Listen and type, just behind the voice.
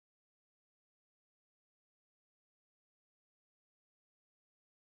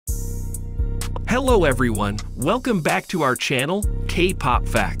Hello everyone, welcome back to our channel, K-Pop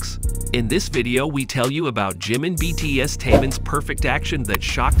Facts. In this video, we tell you about Jimin BTS Taemin's perfect action that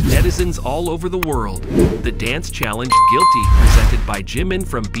shocked netizens all over the world. The dance challenge Guilty, presented by Jimin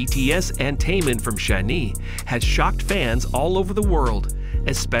from BTS and Taemin from Shani, has shocked fans all over the world,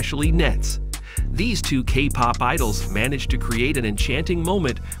 especially nets. These two K-pop idols managed to create an enchanting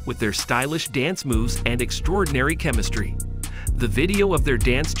moment with their stylish dance moves and extraordinary chemistry. The video of their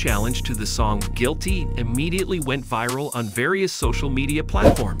dance challenge to the song Guilty immediately went viral on various social media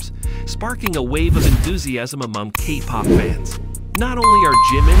platforms, sparking a wave of enthusiasm among K-pop fans. Not only are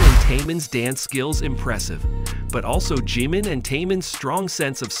Jimin and Taemin's dance skills impressive, but also Jimin and Taemin's strong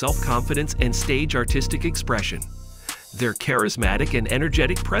sense of self-confidence and stage artistic expression. Their charismatic and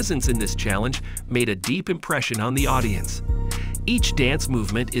energetic presence in this challenge made a deep impression on the audience. Each dance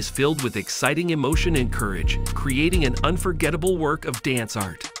movement is filled with exciting emotion and courage, creating an unforgettable work of dance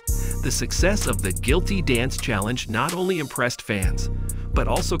art. The success of the Guilty Dance Challenge not only impressed fans, but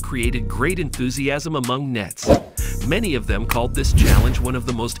also created great enthusiasm among nets. Many of them called this challenge one of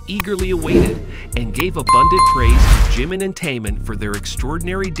the most eagerly awaited and gave abundant praise to Jimin and Taemin for their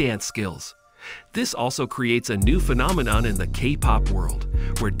extraordinary dance skills. This also creates a new phenomenon in the K-pop world,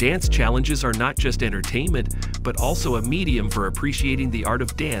 where dance challenges are not just entertainment, but also a medium for appreciating the art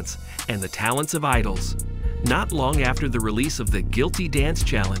of dance and the talents of idols. Not long after the release of the Guilty Dance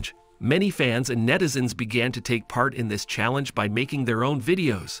Challenge, many fans and netizens began to take part in this challenge by making their own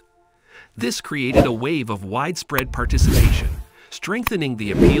videos. This created a wave of widespread participation, strengthening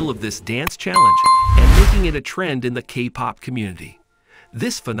the appeal of this dance challenge and making it a trend in the K-pop community.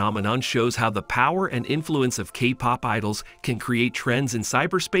 This phenomenon shows how the power and influence of K-pop idols can create trends in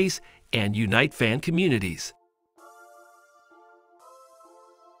cyberspace and unite fan communities.